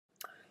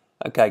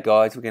Okay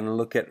guys, we're going to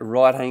look at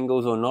right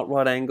angles or not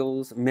right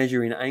angles,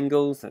 measuring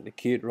angles, and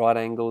acute right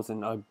angles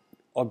and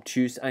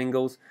obtuse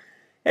angles,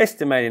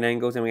 estimating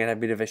angles, and we're going to have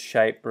a bit of a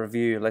shape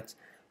review.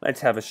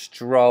 Let's have a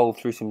stroll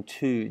through some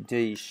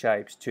 2D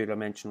shapes,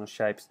 two-dimensional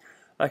shapes.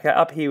 Okay,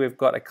 up here we've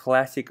got a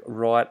classic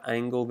right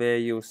angle there.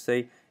 You'll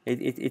see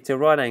it's a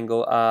right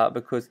angle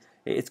because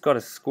it's got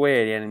a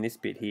square down in this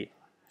bit here.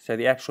 So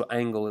the actual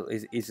angle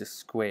is a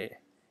square,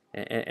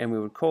 and we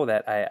would call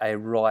that a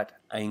right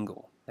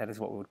angle. That is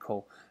what we would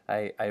call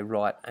a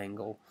right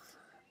angle.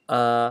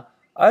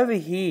 Over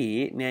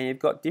here, now you've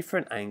got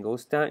different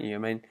angles, don't you? I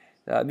mean,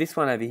 this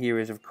one over here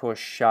is of course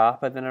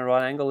sharper than a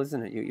right angle,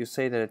 isn't it? You'll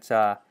see that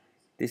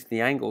it's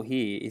the angle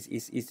here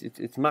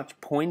it's much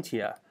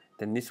pointier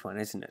than this one,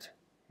 isn't it?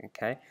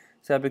 Okay,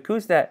 so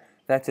because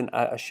that's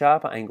a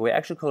sharper angle, we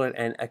actually call it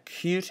an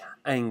acute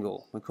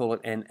angle. We call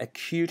it an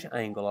acute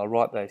angle. I'll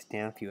write those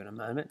down for you in a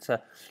moment. So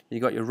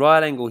you've got your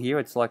right angle here,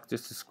 it's like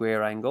just a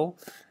square angle.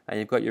 And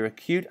you've got your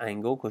acute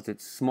angle because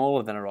it's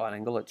smaller than a right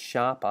angle, it's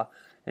sharper.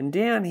 And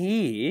down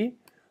here,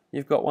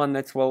 you've got one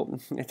that's, well,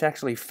 it's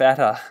actually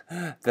fatter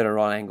than a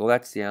right angle.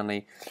 That's the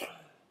only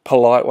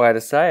polite way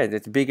to say it.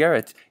 It's bigger,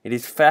 it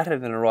is fatter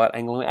than a right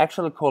angle. We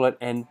actually call it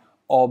an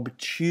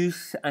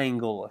obtuse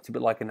angle. It's a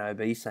bit like an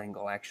obese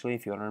angle, actually,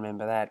 if you want to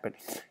remember that, but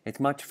it's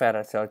much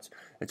fatter, so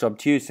it's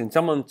obtuse. And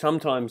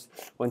sometimes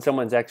when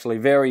someone's actually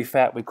very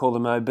fat, we call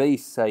them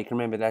obese, so you can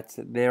remember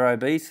they're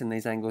obese and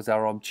these angles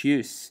are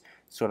obtuse,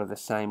 sort of the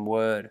same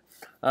word.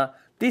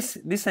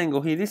 This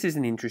angle here, this is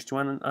an interesting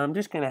one, and I'm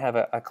just going to have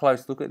a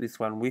close look at this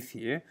one with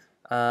you.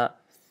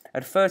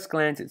 At first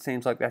glance, it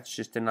seems like that's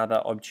just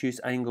another obtuse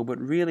angle, but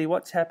really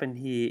what's happened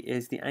here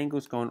is the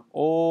angle's gone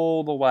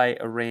all the way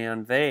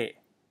around there.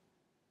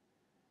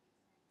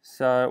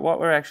 So what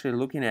we're actually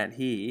looking at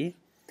here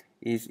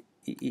is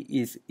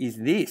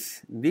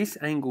this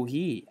angle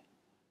here,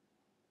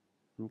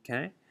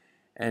 okay?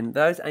 And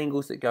those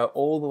angles that go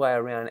all the way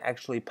around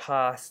actually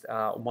past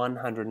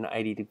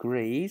 180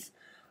 degrees,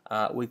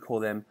 we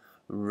call them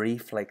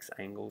reflex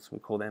angles. We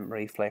call them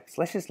reflex.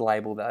 Let's just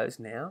label those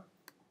now.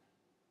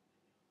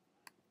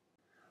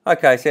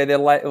 Okay, so they're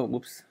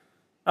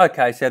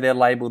Okay, so they're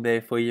labeled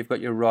there for you. You've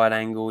got your right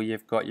angle,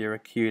 you've got your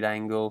acute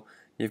angle,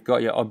 you've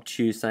got your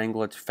obtuse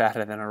angle, it's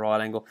fatter than a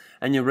right angle,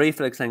 and your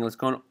reflex angle has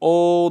gone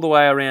all the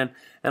way around.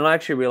 And I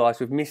actually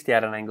realised we've missed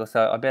out an angle,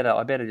 so I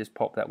better just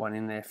pop that one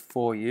in there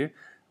for you.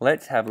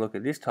 Let's have a look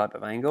at this type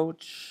of angle.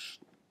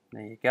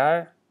 There you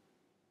go.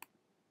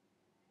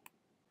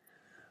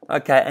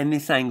 Okay, and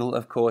this angle,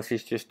 of course,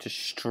 is just a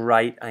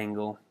straight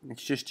angle.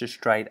 It's just a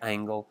straight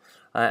angle.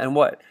 And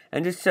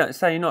just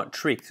so you're not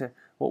tricked,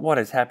 what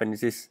has happened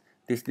is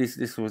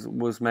this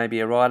was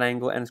maybe a right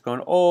angle, and it's gone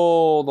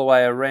all the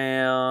way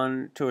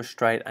around to a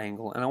straight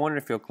angle. And I wonder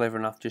if you're clever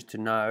enough just to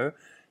know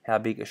how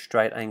big a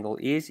straight angle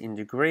is in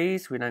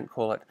degrees. We don't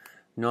call it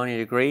 90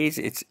 degrees.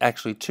 It's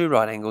actually two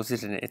right angles,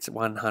 isn't it? It's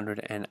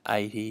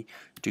 180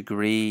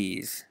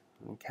 degrees.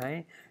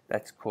 Okay,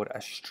 that's called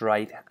a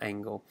straight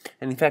angle.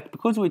 And in fact,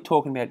 because we're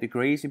talking about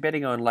degrees, we better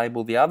go and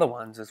label the other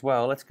ones as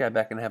well. Let's go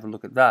back and have a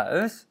look at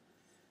those.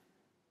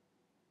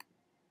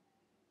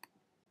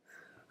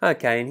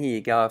 Okay, and here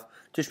you go. I've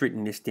just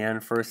written this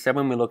down for us. So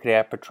when we look at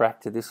our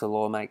protractor, this will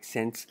all make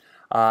sense.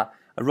 A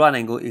right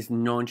angle is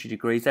 90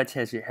 degrees. That's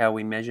how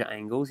we measure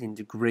angles in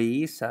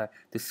degrees. So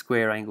the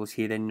square angles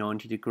here, they're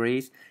 90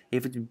 degrees.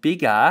 If it's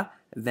bigger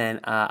than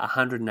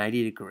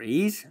 180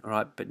 degrees,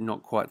 right, but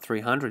not quite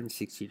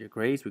 360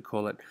 degrees, we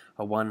call it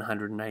a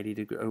 180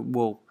 degree.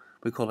 Well,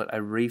 we call it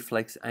a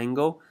reflex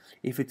angle.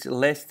 If it's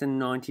less than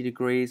 90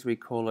 degrees, we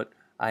call it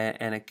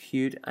an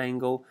acute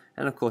angle,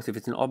 and of course if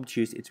it's an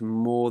obtuse, it's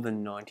more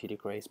than 90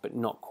 degrees, but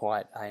not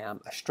quite a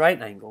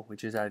straight angle,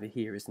 which is over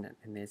here, isn't it?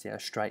 And there's our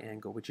straight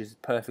angle, which is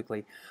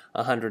perfectly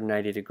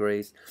 180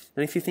 degrees.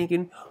 And if you're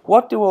thinking,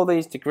 what do all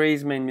these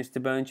degrees mean,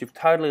 Mr. Burns? You've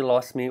totally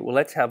lost me. Well,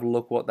 let's have a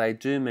look what they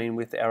do mean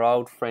with our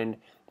old friend,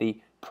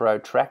 the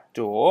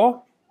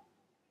protractor.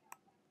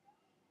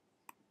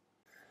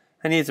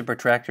 And here's a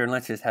protractor, and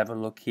let's just have a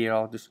look here.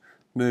 I'll just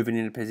move it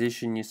into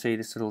position. You see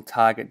this little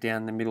target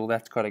down the middle,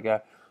 that's got to go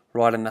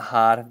right in the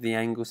heart of the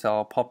angle, so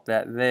I'll pop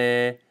that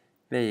there.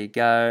 There you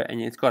go,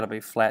 and it's got to be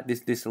flat.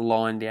 This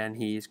line down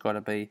here has got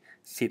to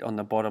sit on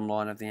the bottom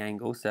line of the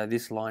angle. So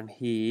this line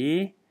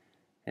here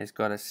has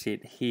got to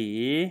sit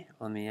here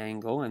on the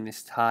angle, and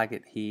this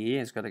target here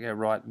has got to go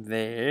right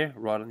there,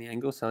 right on the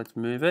angle. So let's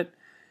move it,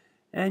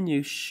 and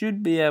you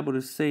should be able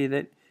to see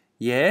that,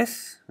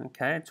 yes,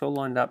 okay, it's all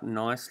lined up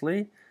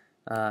nicely.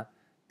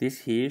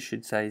 This here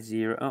should say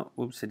 0. Oh,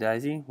 whoops a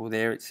daisy. Well,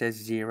 there it says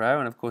 0,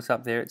 and of course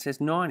up there it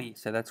says 90.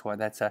 So that's why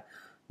that's a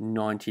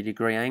 90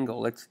 degree angle.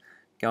 Let's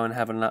go and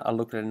have a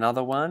look at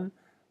another one.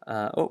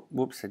 Oh,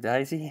 whoops a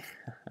daisy.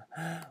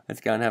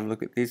 Let's go and have a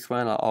look at this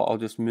one. I'll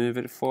just move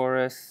it for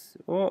us.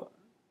 Oh,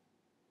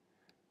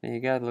 there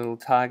you go, the little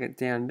target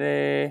down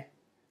there.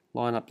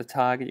 Line up the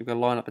target. You've got to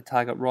line up the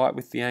target right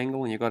with the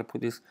angle, and you've got to put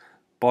this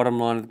bottom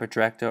line of the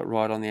protractor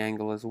right on the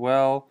angle as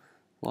well.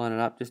 Line it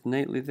up just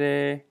neatly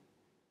there.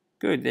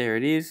 Good, there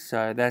it is.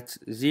 So that's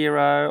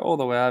 0 all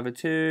the way over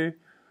to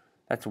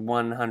That's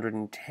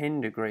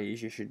 110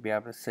 degrees. You should be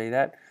able to see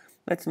that.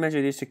 Let's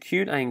measure this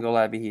acute angle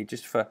over here,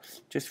 just for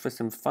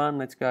some fun.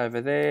 Let's go over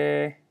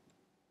there.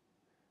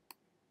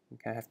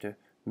 Okay, I have to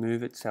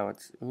move it so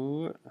it's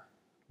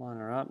line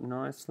her up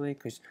nicely,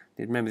 because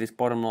remember this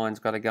bottom line's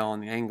got to go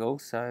on the angle.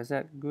 So is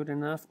that good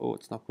enough? Oh,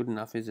 it's not good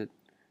enough, is it?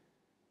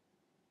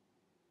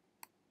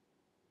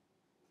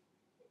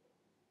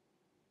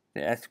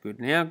 Yeah, that's good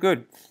now.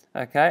 Good.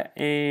 Okay,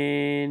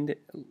 and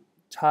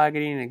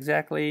targeting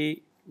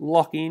exactly,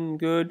 lock in,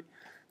 good.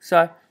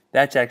 So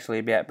that's actually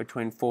about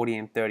between 40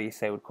 and 30,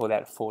 so we'd call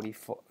that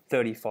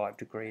 35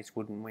 degrees,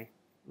 wouldn't we?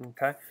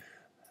 Okay.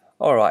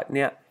 All right,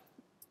 now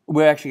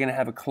we're actually going to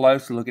have a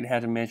closer look at how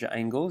to measure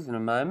angles in a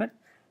moment.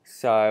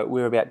 So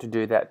we're about to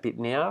do that bit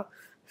now.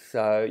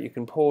 So you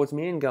can pause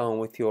me and go on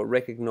with your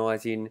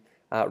recognising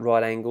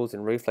right angles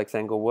and reflex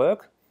angle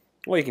work.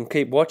 Or you can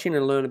keep watching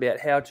and learn about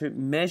how to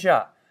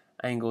measure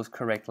angles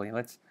correctly.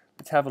 Let's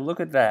have a look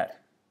at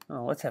that.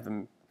 Oh, let's have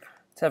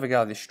a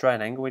go at this straight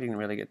angle. We didn't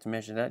really get to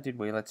measure that, did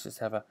we? Let's just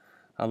have a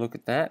look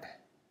at that.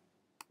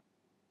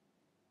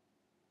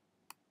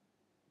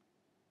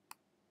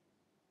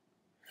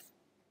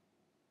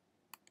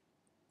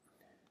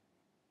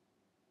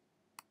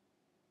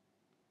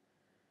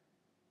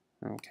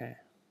 Okay.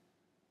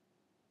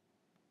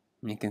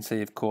 And you can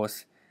see, of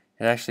course,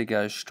 it actually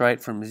goes straight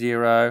from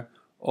 0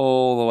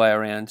 all the way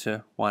around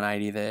to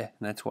 180 there,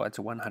 and that's why it's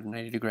a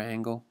 180 degree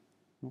angle.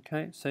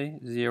 Okay, see,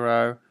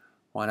 0,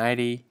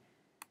 180,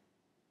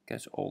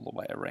 goes all the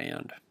way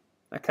around.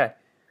 Okay,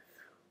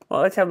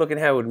 well, let's have a look at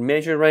how we'd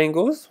measure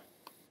angles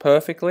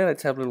perfectly.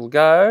 Let's have a little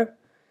go.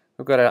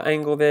 We've got our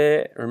angle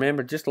there.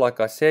 Remember, just like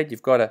I said,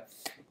 you've got to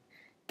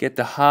get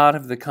the heart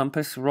of the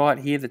compass right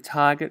here, the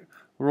target,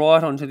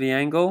 right onto the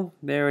angle.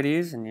 There it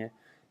is, and you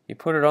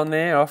put it on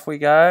there, off we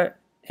go,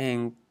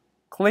 and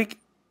click.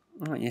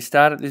 You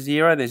start at the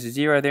 0, there's a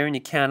 0 there, and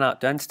you count up.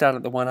 Don't start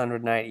at the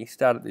 180,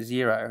 start at the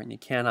 0, and you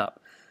count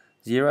up.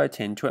 0,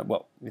 10, 20,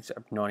 well, it's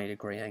a 90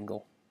 degree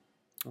angle.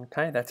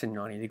 Okay, that's a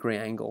 90 degree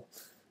angle.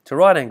 It's a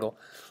right angle.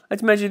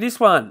 Let's measure this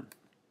one.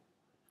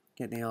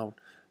 Get the old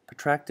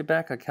protractor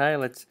back. Okay,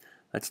 let's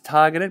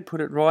target it,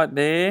 put it right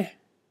there.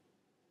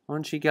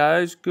 On she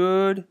goes,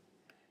 good.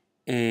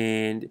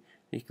 And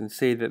you can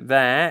see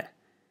that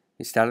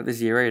you start at the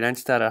 0, you don't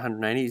start at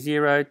 180.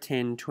 0,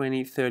 10,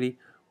 20, 30.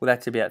 Well,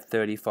 that's about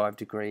 35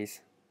 degrees,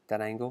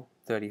 that angle.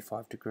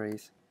 35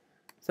 degrees.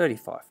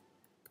 35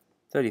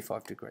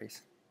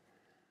 degrees.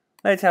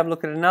 Let's have a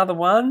look at another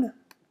one.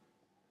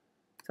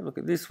 Let's have a look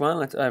at this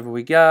one. Over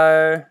we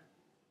go.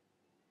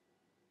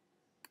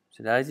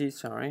 So Daisy,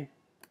 sorry.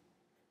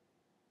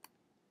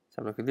 Let's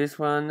have a look at this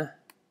one.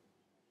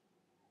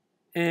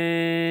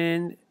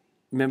 And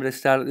remember to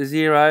start at the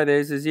 0.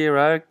 There's the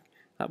 0.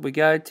 Up we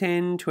go.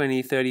 10,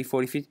 20, 30,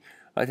 40, 50.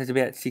 Right, that's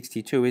about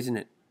 62, isn't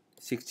it?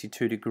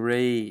 62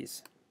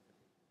 degrees.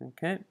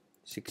 Okay,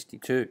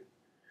 62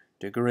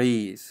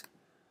 degrees.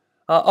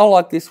 I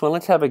like this one.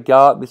 Let's have a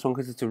go at this one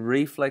because it's a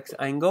reflex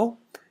angle.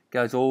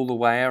 Goes all the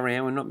way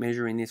around. We're not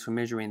measuring this, we're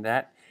measuring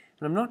that.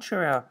 And I'm not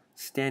sure our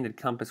standard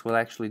compass will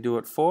actually do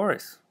it for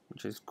us,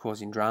 which is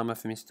causing drama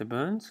for Mr.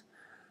 Burns.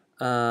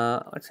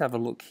 Let's have a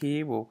look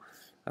here. Well,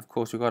 of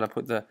course, we've got to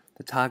put the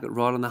target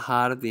right on the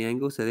heart of the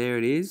angle. So there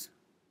it is.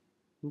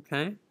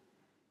 Okay.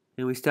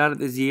 And we start at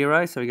the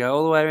 0, so we go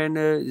all the way around,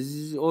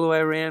 all the way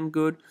around,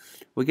 good.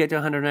 We get to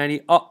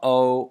 180.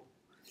 Uh-oh.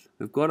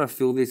 We've got to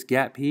fill this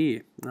gap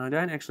here. Now, I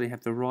don't actually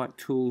have the right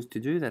tools to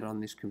do that on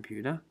this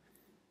computer.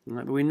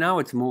 Right, but we know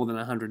it's more than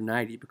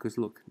 180 because,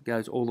 look, it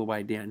goes all the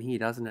way down here,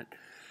 doesn't it?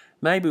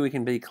 Maybe we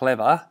can be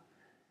clever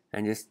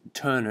and just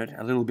turn it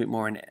a little bit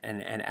more and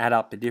add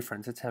up the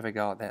difference. Let's have a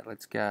go at that.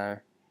 Let's go.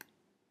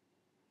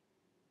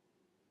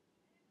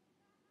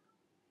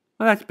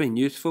 Well, that's been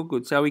useful.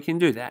 Good. So we can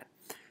do that.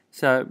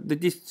 So the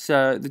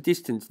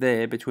distance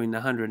there between the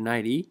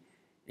 180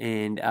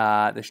 and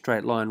the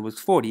straight line was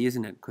 40,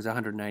 isn't it? Because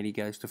 180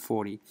 goes to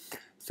 40.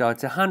 So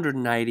it's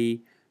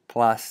 180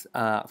 plus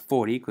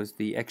 40, because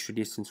the extra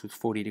distance was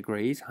 40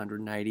 degrees.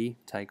 180,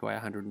 take away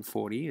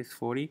 140 is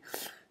 40.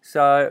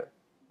 So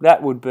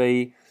that would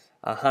be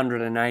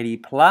 180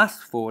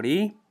 plus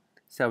 40.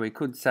 So we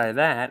could say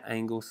that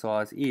angle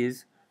size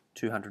is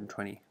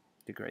 220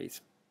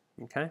 degrees.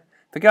 Okay?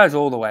 If it goes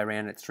all the way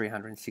around, it's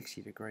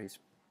 360 degrees.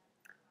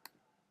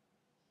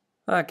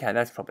 Okay,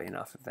 that's probably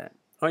enough of that.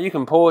 All right, you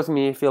can pause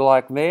me if you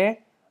like there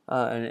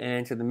and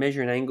answer the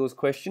measuring angles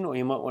question, or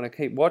you might want to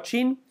keep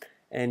watching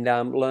and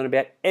learn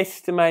about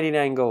estimating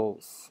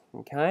angles.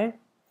 Okay,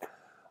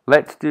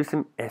 let's do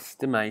some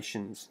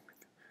estimations.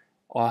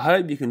 I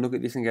hope you can look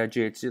at this and go,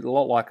 gee, it's a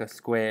lot like a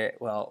square.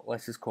 Well,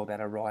 let's just call that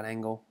a right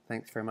angle.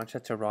 Thanks very much.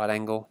 That's a right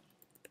angle.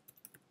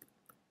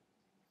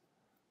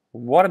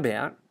 What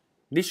about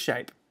this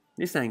shape,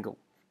 this angle?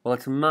 Well,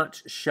 it's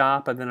much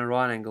sharper than a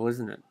right angle,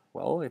 isn't it?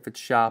 Well, if it's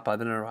sharper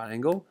than a right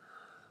angle,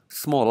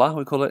 smaller,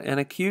 we call it an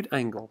acute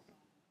angle.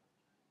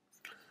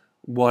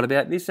 What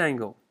about this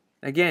angle?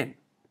 Again,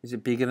 is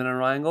it bigger than a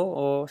right angle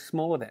or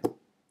smaller than?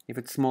 If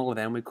it's smaller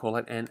than, we call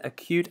it an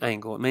acute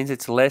angle. It means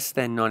it's less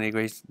than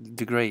 90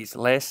 degrees,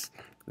 less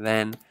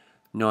than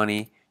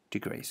 90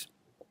 degrees.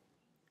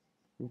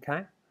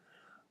 Okay?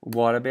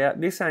 What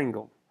about this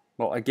angle?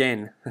 Well,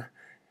 again,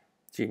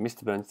 gee,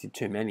 Mr. Burns did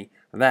too many.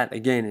 That,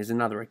 again, is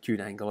another acute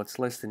angle. It's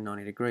less than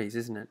 90 degrees,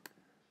 isn't it?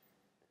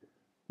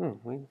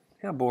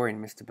 How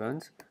boring, Mr.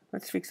 Burns.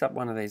 Let's fix up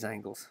one of these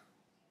angles.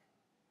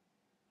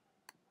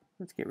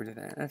 Let's get rid of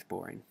that. That's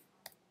boring.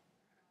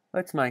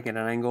 Let's make it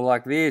an angle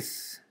like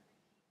this.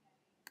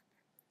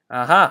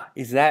 Aha!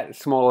 Is that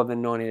smaller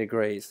than 90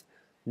 degrees?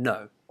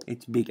 No,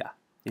 it's bigger.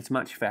 It's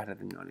much fatter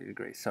than 90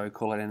 degrees. So we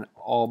call it an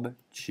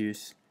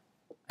obtuse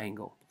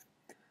angle.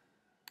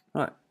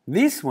 Right.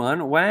 This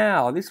one,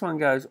 wow, this one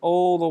goes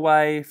all the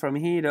way from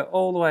here to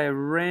all the way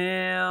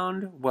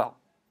around. Well,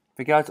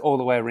 if it goes all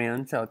the way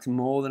around, so it's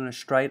more than a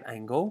straight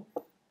angle,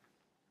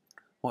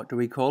 what do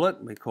we call it?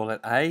 We call it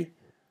a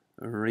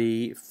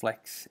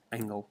reflex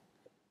angle.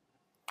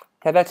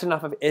 Okay, that's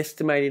enough of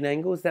estimating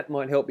angles. That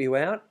might help you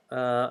out.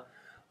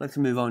 Let's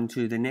move on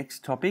to the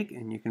next topic,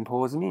 and you can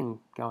pause me and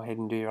go ahead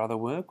and do your other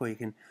work, or you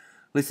can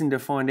listen to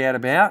find out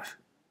about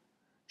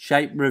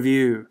shape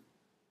review.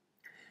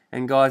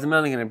 And guys, I'm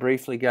only going to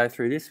briefly go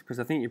through this because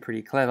I think you're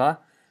pretty clever.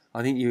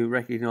 I think you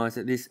recognise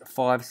that this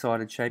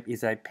 5-sided shape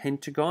is a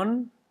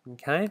pentagon.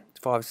 Okay,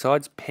 5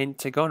 sides,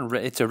 pentagon.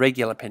 It's a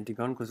regular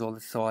pentagon because all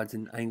the sides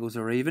and angles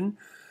are even.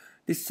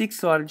 This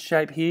 6-sided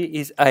shape here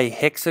is a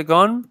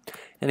hexagon.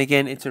 And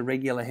again, it's a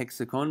regular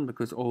hexagon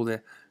because all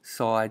the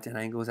sides and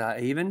angles are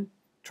even.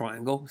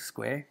 Triangle,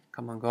 square.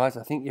 Come on, guys,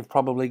 I think you've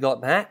probably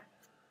got that.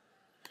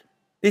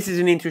 This is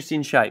an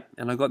interesting shape,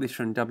 and I got this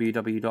from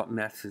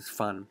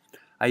www.mathsisfun.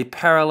 A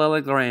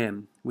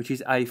parallelogram, which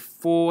is a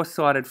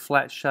 4-sided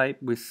flat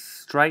shape with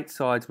straight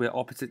sides where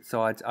opposite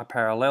sides are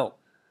parallel.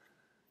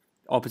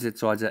 Opposite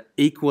sides are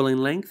equal in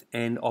length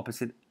and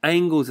opposite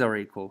angles are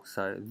equal.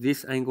 So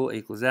this angle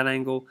equals that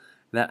angle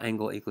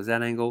equals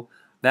that angle.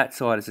 That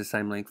side is the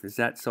same length as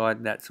that side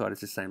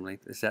is the same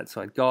length as that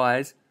side.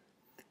 Guys,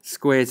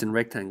 squares and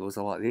rectangles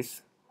are like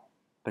this,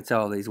 but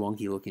so are these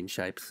wonky looking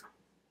shapes.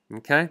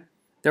 Okay?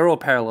 They're all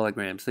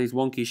parallelograms. These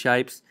wonky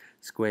shapes,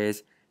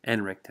 squares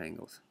and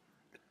rectangles.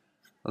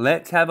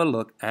 Let's have a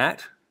look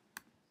at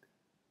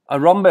a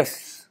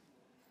rhombus,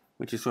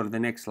 which is sort of the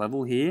next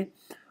level here.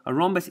 A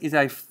rhombus is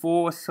a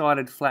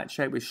 4-sided flat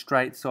shape with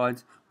straight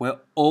sides where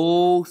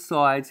all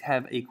sides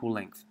have equal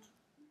length.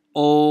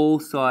 All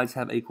sides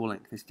have equal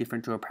length. It's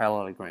different to a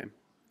parallelogram.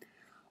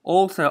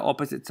 Also,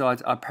 opposite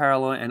sides are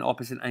parallel and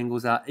opposite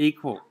angles are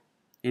equal.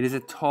 It is a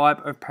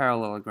type of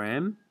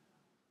parallelogram,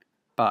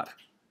 but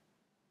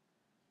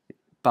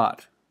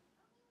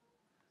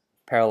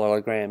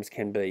parallelograms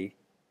can be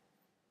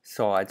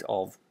sides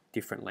of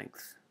different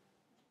lengths.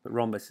 But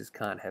rhombuses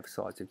can't have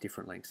sides of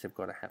different lengths. They've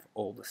got to have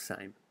all the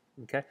same.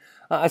 Okay,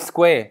 a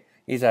square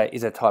is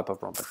a type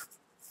of rhombus.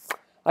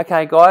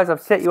 Okay, guys,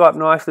 I've set you up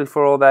nicely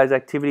for all those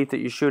activities that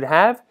you should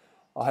have.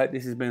 I hope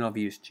this has been of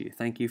use to you.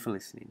 Thank you for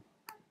listening.